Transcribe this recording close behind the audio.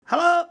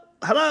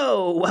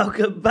Hello,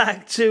 welcome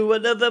back to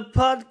another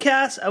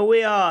podcast, and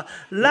we are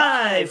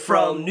live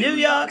from New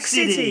York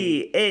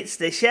City. It's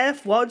the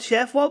Chef One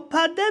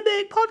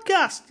Pandemic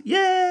podcast.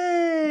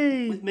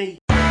 Yay! With me.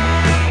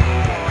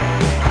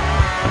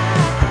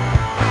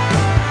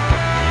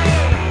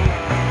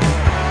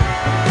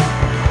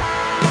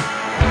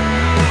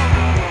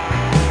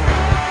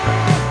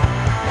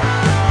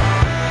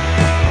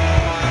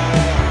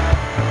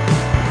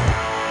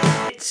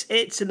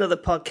 It's another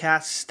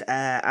podcast.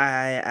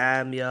 I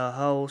am your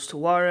host,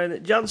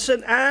 Warren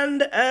Johnson,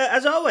 and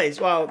as always,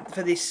 well,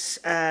 for this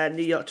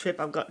New York trip,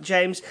 I've got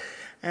James.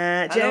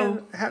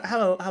 James,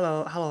 hello,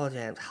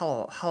 James.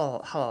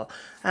 Hello.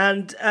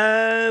 And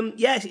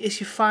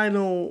it's your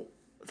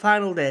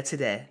final day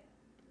today.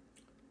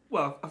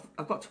 Well,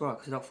 I've got tomorrow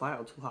because I don't fly out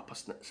until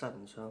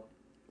 7:30. So.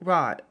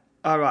 Right.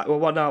 All right.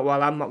 Well,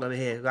 I'm not going to be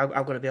here.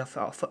 I'm going to be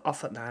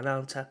off at 9,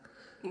 aren't I?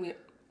 Yeah.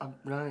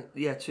 Right,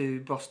 yeah, to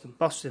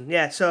Boston.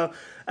 Yeah. So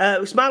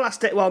it was my last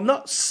day. Well,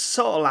 not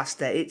sort of last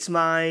day. It's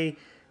my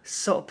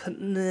sort of.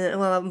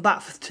 Well, I'm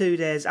back for 2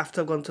 days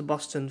after I've gone to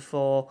Boston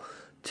for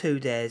 2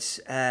 days.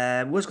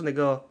 Was going to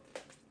go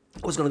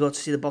to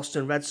see the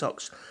Boston Red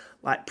Sox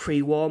like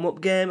pre-warm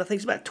up game. I think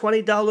it's about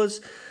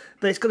 $20,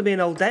 but it's going to be an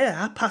all day.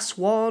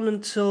 1:30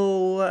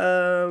 until.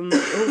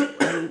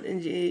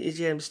 And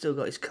James still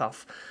got his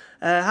cough.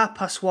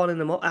 1:30 in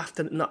the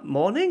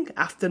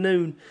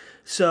afternoon.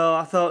 So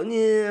I thought,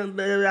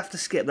 I'll have to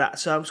skip that.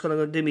 So I'm just going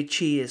to go do my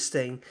cheers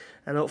thing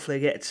and hopefully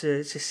get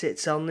to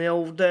sit on the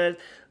old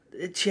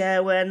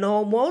chair where no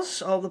one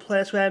was, or the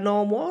place where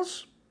no one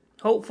was.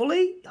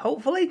 Hopefully.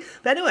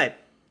 But anyway,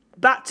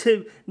 back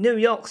to New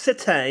York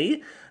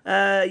City.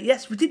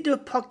 Yes, we did do a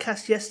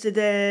podcast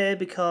yesterday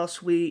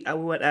because we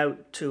went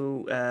out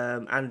to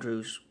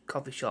Andrew's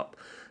coffee shop.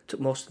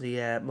 Took most of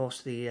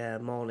the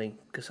morning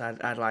because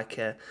I'd like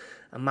a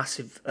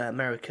massive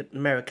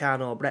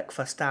Americano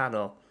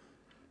breakfastano.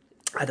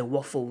 I had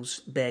waffles,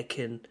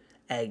 bacon,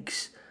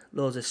 eggs,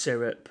 loads of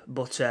syrup,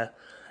 butter,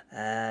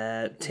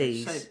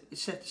 teas.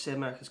 It's safe to say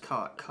Americans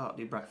can't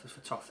do breakfast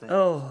for toffee.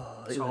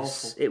 Oh, it's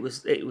awful. It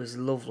was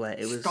lovely.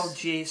 It was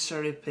stodgy,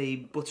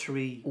 syrupy,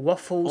 buttery,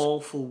 waffles,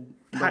 awful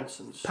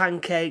nonsense.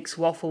 Pancakes,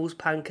 waffles,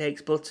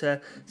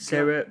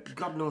 syrup.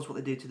 God knows what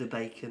they do to the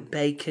bacon.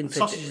 Bacon.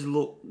 Sausages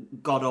look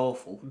god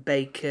awful.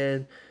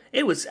 Bacon.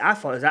 I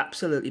thought it was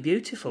absolutely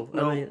beautiful.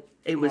 No, I mean,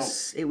 it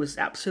was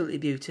absolutely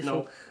beautiful.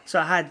 No. So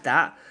I had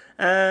that,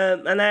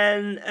 and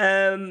then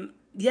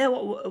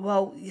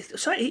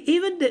sorry.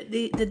 Even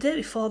the day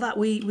before that,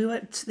 we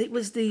went. It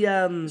was the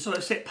So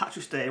it's St.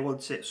 Patrick's Day,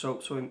 wasn't it?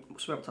 So we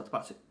haven't talked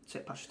about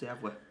St. Patrick's Day,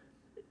 have we?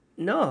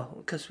 No,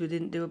 because we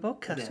didn't do a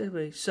podcast, did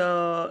we?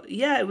 So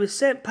yeah, it was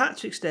St.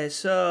 Patrick's Day.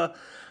 So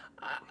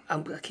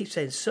I keep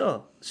saying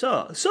so.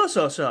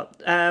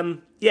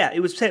 Yeah, it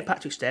was St.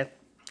 Patrick's Day,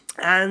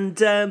 and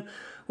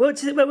we went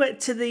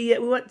to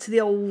the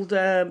old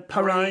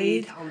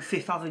parade on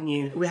Fifth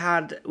Avenue. We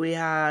had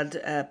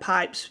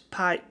pipes.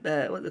 What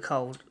are they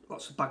called?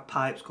 Lots of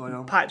bagpipes going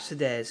on. Pipes for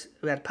days.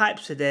 We had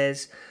pipes for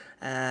days.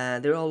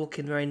 They were all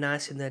looking very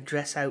nice in their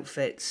dress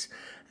outfits,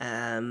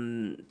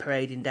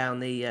 parading down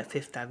the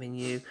Fifth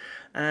Avenue,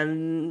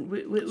 and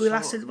we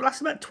lasted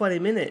about 20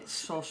 minutes.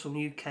 Saw some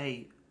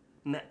UK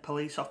Met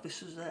police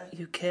officers there.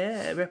 UK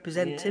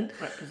representing.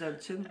 Yeah,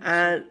 representing.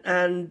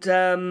 And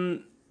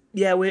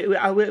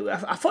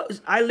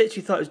I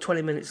literally thought it was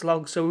 20 minutes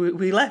long, so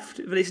we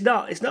left, but it's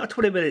not. It's not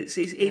 20 minutes.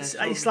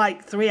 It's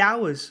like 3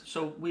 hours.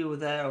 So we were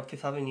there on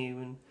Fifth Avenue,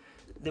 and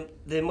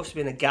there must have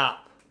been a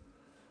gap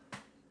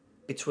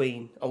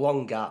between, a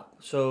long gap.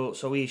 So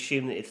we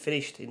assumed that it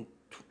finished in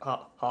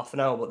half an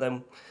hour, but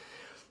then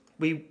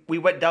we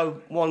went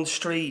down one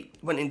street,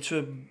 went into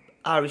an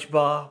Irish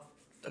bar,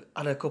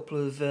 had a couple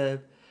of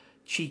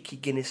cheeky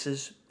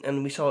Guinnesses,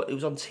 and we saw it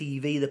was on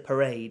TV, the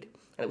parade,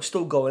 and it was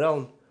still going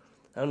on.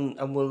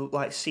 And we're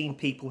like seeing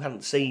people we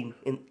hadn't seen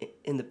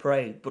in the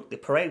parade, but the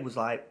parade was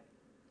like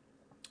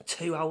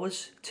 2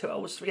 hours,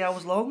 3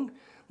 hours long.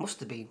 Must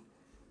have been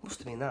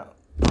that.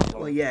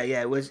 Well, yeah,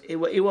 it was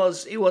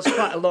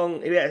quite a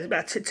long. Yeah, it was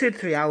about 2 to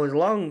 3 hours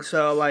long.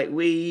 So like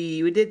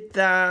we did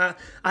that.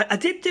 I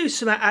did do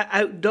some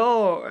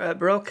outdoor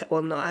broadcast.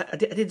 Well, no, I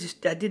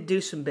did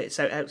do some bits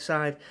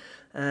outside.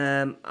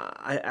 I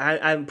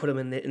haven't put them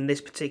in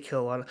this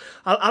particular one.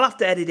 I'll have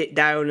to edit it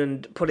down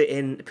and put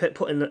in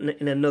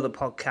another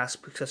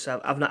podcast because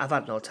I've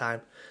had no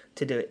time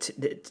to do it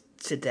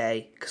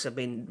today because I've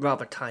been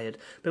rather tired.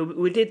 But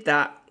we did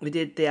that. We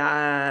did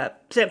the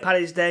St.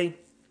 Paddy's Day.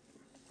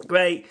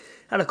 Great.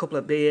 Had a couple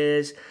of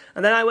beers,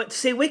 and then I went to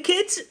see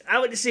Wicked.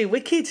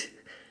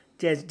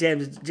 James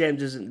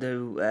doesn't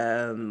do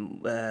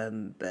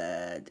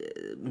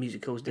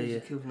musicals, do you?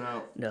 Musicals,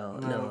 no.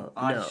 No.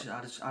 I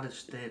just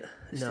stayed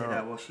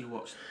there while she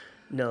watched.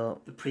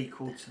 No. The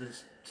prequel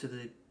to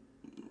the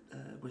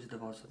Wizard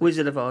of Oz.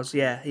 Wizard of Oz,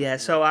 yeah.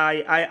 So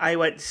I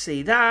went to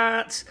see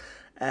that.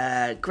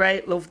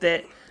 Great, loved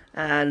it,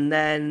 and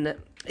then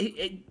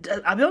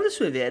I'll be honest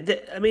with you.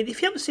 I mean,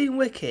 if you haven't seen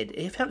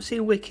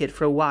Wicked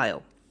for a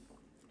while,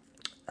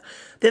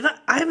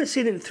 I haven't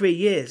seen it in 3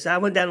 years. I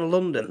went down to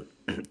London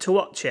to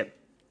watch it,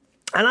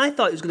 and I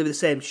thought it was going to be the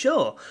same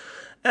show.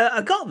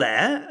 I got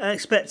there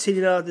expecting,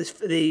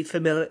 the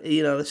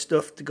familiar, the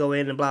stuff to go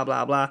in and blah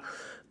blah blah,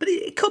 but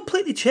it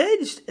completely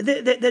changed.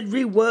 They'd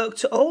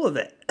reworked all of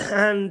it,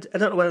 and I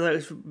don't know whether it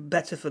was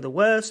better for the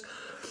worse,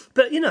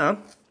 but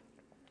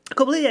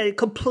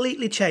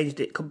completely changed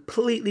it.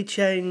 Completely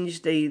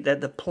changed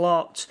the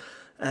plot.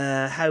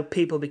 How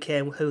people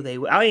became who they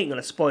were. I ain't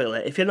going to spoil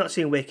it. If you're not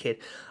seeing Wicked,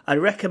 I'd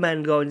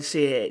recommend going to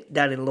see it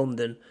down in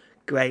London.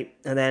 Great.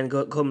 And then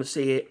come and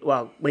see it.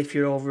 Well, if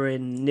you're over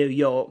in New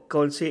York,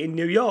 go and see it in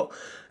New York.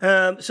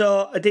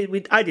 So I did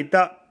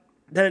that.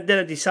 Then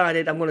I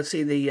decided I'm going to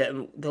see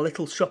the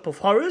Little Shop of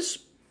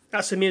Horrors.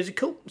 That's a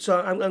musical. So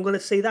I'm going to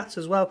see that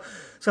as well.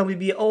 So we'll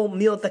be all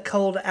meal the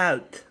cold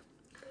out.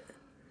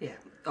 Yeah.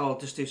 I'll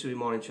just do something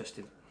more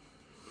interesting.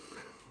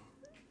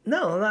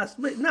 No.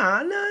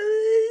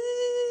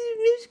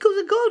 Musicals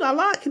are good. I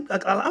like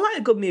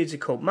a good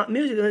musical.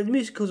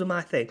 Musicals are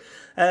my thing.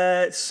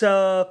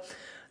 So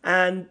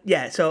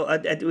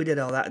we did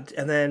all that,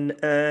 and then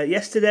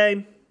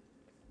yesterday,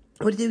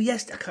 what did we do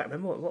yesterday? I can't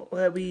remember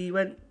where we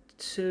went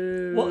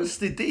to. What's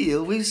the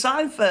deal with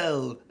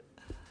Seinfeld?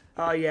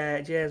 Oh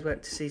yeah, James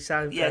went to see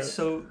Seinfeld. Yeah,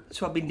 so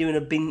I've been doing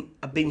a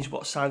binge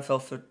watch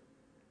Seinfeld for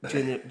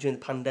during the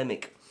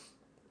pandemic.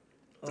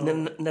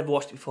 Never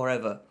watched it before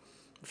ever.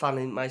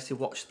 Finally managed to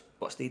watch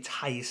the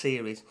entire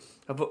series.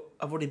 I've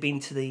already been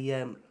to the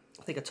I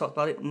think I talked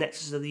about it,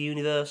 Nexus of the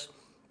Universe,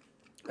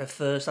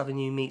 First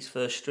Avenue meets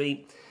First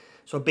Street.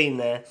 So I've been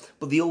there,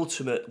 but the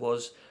ultimate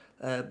was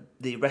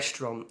the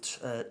restaurant.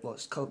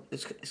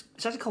 It's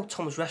actually called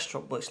Tom's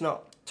Restaurant, but it's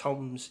not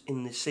Tom's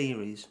in the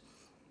series.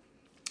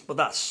 But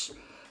that's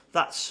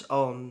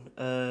on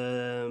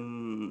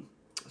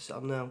what's it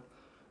on now?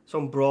 It's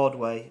on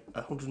Broadway,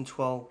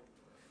 112th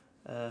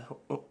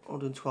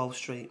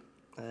Street.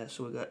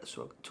 So I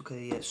took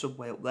a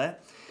subway up there.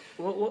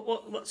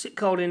 What's it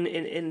called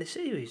in the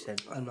series then?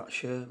 I'm not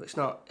sure. It's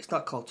not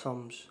called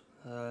Tom's.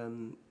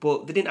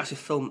 But they didn't actually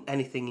film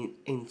anything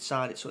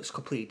inside it, so it's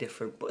completely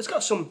different. But it's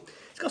got some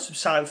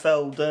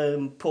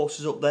Seinfeld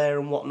posters up there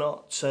and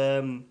whatnot.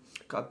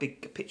 Got a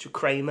big picture of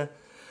Kramer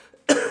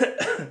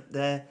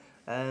there.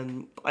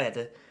 I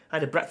had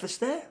a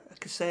breakfast there. I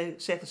could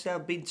safely say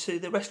I've been to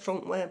the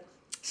restaurant where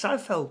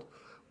Seinfeld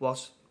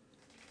was,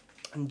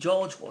 and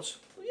George was.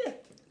 Yeah,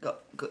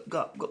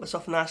 got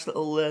myself a nice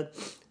little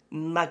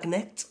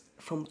magnet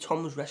from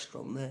Tom's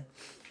Restaurant there.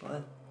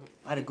 But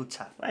I had a good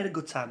time.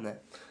 There.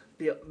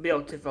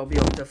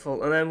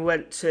 Beautiful. And then we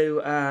went to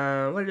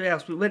where did we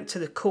else? We went to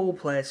the cool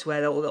place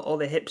where all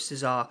the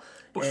hipsters are.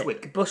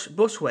 Bushwick.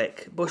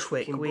 Bushwick.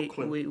 In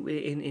Brooklyn. We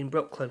in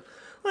Brooklyn.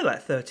 Well,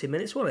 about 30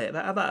 minutes, wasn't it?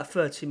 About a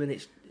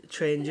 30-minute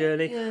train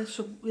journey. Yeah,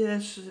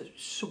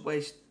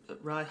 subway's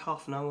ride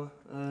half an hour.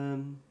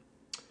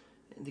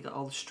 They got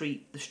all the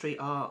street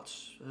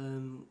arts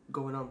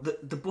going on.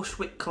 The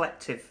Bushwick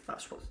Collective.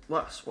 That's what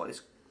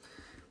it's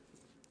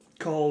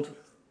called,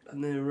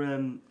 and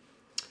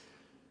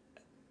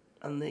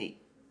they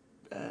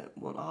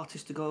want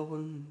artists to go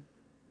and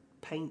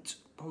paint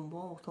on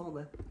walls, don't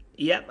they?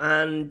 Yep,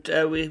 and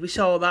we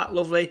saw that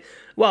lovely.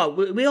 Well,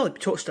 we only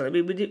touched on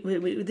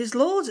it. There's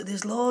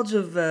loads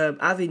of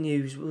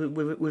avenues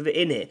with it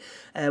in it.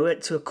 We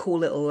went to a cool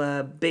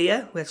little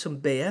beer. We had some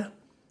beer.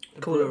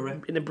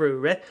 In a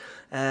brewery.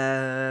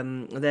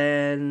 Then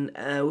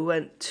we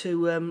went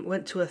to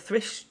a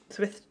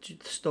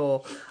thrift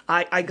store.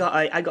 I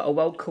got a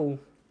well cool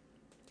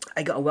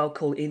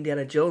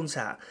Indiana Jones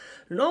hat.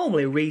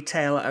 Normally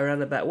retail at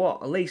around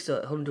about at least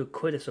 £100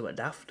 or something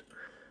daft.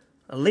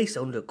 At least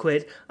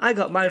 £100. I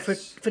got mine for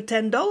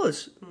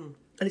 $10, and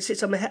it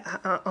sits on my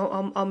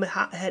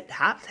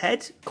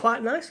head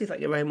quite nicely. Thank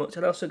you very much.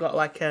 And I also got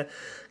like a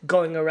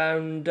going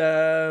around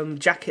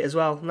jacket as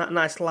well. That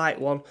nice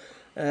light one.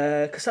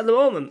 Because at the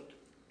moment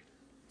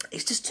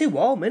it's just too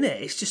warm, isn't it?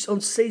 It's just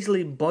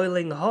unseasonably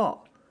boiling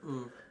hot.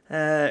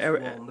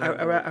 Around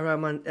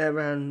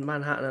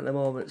Manhattan at the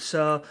moment,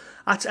 so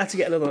I had to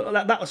get another one.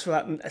 That was for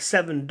like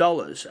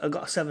 $7. I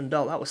got a $7.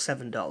 That was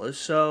 $7.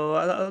 So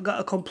I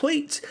got a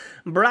complete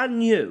brand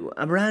new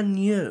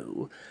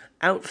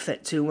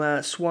outfit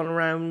to swan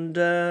around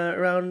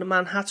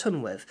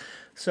Manhattan with.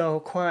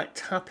 So quite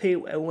happy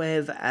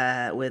with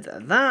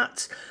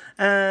that.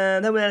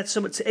 Then we had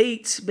something to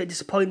eat. A bit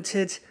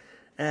disappointed.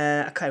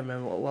 I can't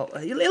remember what.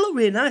 It looked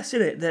really nice,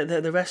 didn't it?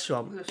 The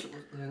restaurant.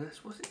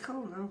 What's it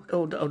called now?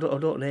 Oh, I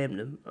don't name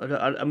them.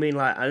 I mean,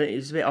 like, it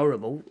was a bit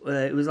horrible.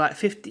 It was like I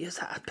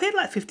paid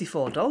like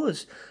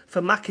 $54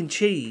 for mac and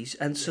cheese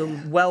and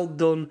some well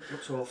done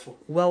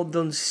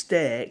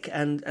steak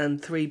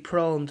and 3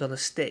 prawns on a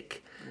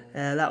stick.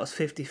 Yeah. That was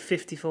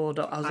 $54.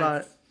 I was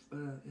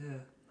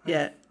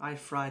I had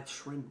fried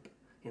shrimp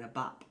in a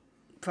bap.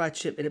 Fried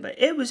shrimp in a bit.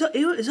 It was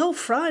all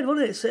fried,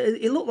 wasn't it? So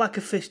it looked like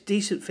a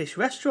decent fish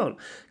restaurant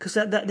because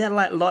they had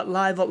like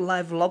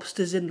live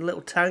lobsters in the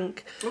little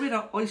tank. Well, we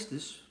had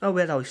oysters. Oh,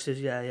 we had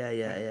oysters.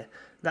 Yeah.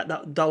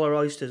 That dollar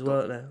oysters,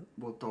 weren't they?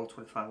 Well,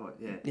 $1.25,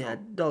 yeah. Yeah,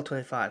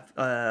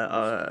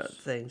 $1.25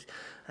 things.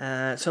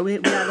 So we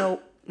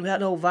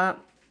had all that.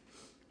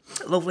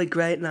 Lovely,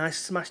 great, nice.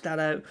 Smashed that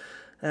out.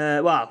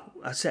 Well,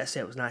 I'd say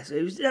it was nice.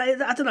 It was, I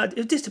don't know, it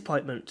was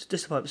disappointment.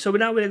 So we're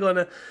now going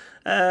to,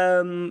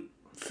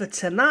 for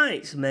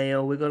tonight's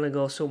meal, we're going to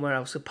go somewhere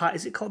else.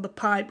 Is it called the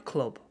Pipe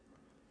Club?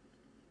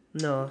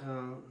 No.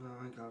 No,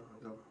 hang on.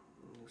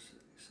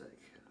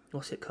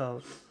 What's it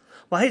called?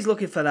 Well, he's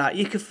looking for that.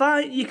 You can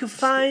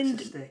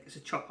find. It's a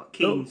chocolate.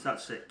 Keen's,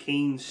 that's it.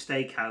 Keen's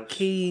Steakhouse.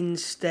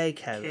 Keen's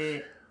Steakhouse.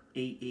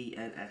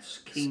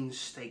 Keens. Keen's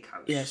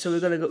Steakhouse. Yeah, so we're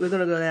gonna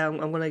go down.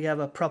 I'm gonna have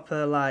a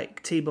proper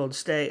like T-bone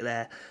steak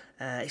there.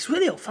 It's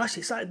really old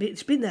fashioned.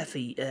 It's been there for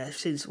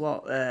since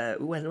what?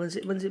 When's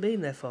it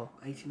been there for?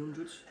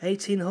 1800s.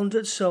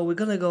 1800s. So we're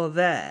gonna go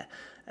there.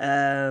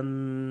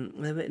 Then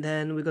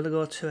we're gonna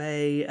go to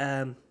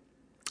a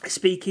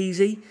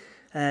speakeasy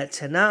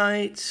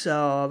tonight.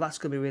 So that's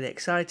gonna be really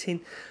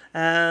exciting.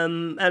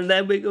 And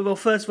then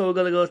first of all, we're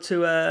gonna go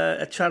to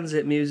a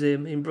transit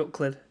museum in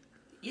Brooklyn.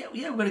 Yeah,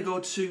 we're going to go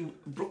to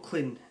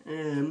Brooklyn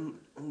and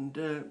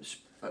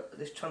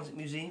this transit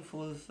museum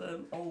full of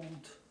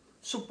old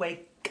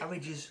subway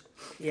carriages.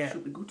 Yeah,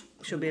 should be good.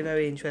 Should be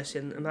very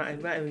interesting. I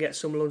might even get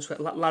some lunch.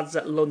 Lads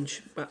at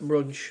lunch at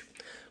brunch.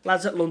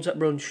 Lads at lunch at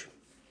brunch.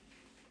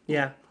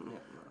 Yeah,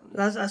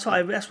 that's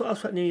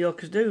what New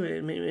Yorkers do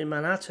in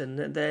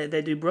Manhattan.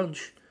 They do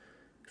brunch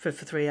for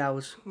 3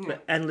 hours. Yeah.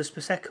 Endless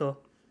prosecco.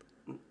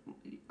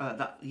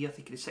 You're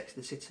thinking of Sex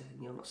in the City,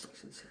 and you're not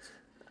Sex in the City.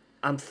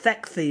 I'm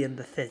sexy in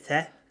the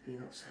city.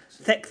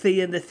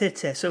 Sexy in the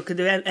city. So we could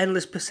do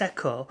endless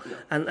prosecco,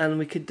 and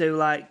we could do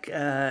like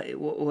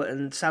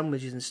and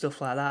sandwiches and stuff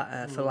like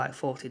that for like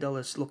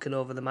 $40, looking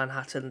over the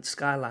Manhattan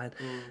skyline.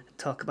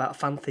 Talk about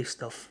fancy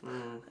stuff,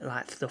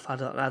 like stuff I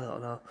don't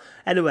know.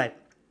 Anyway,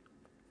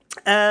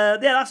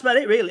 that's about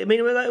it really. I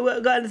mean, we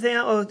got anything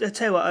out? I'll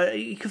tell you what,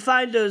 you can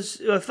find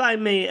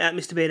me at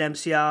Mr. Beard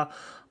MCR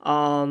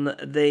on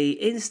the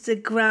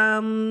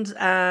Instagrams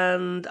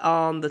and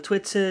on the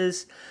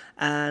Twitters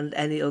and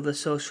any other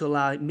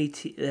social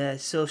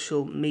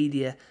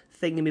media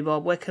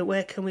thingamabob.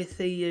 Where can we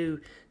see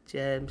you,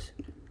 James?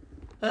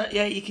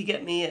 You can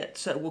get me at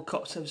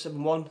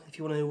Woodcock771 if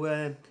you want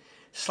to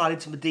slide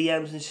into my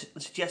DMs and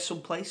suggest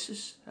some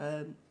places.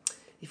 If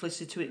you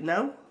listen to it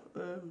now,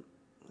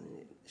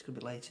 it's going to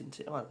be late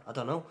into it. I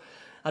don't know.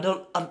 I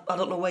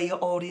don't know where your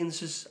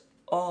audiences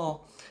are.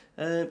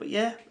 But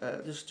yeah,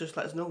 just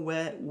let us know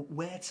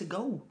where to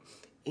go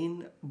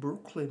in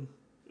Brooklyn.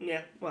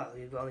 Yeah, well,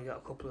 you've only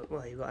got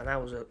you've got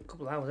a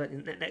couple of hours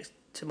next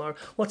tomorrow.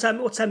 What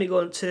time are you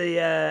going to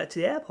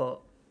the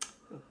airport?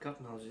 Oh, God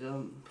knows.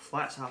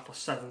 Flight's 7:30,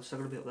 so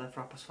I'm going to be up there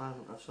for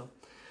 5:30.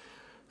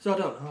 So I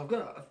don't know. I've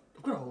got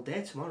a whole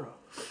day tomorrow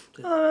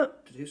to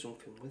do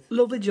something with.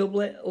 Lovely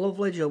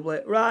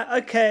jubbly.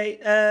 Right, okay.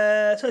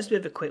 So it's a bit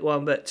of a quick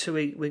one, but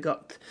we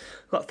got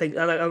things.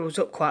 I was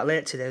up quite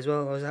late today as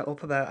well. I was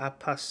up about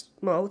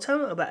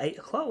about 8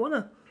 o'clock,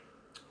 wasn't I?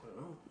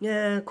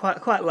 Yeah,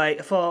 quite late.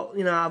 I thought,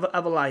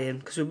 have a lie in,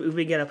 because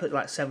we get up at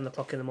like 7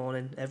 o'clock in the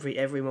morning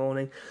every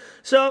morning.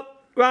 So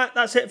right,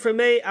 that's it from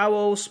me. I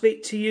will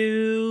speak to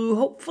you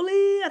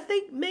hopefully. I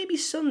think maybe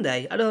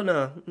Sunday. I don't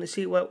know. Let's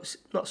see. Well,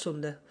 not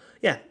Sunday.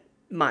 Yeah,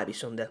 might be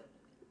Sunday.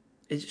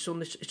 Is it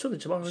Sunday? It's Sunday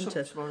tomorrow, isn't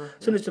it?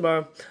 Sunday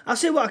tomorrow. I'll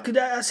see what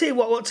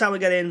time we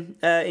get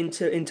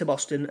into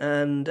Boston,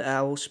 and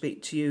I will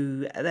speak to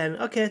you then.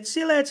 Okay, see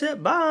you later.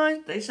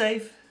 Bye. Stay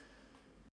safe.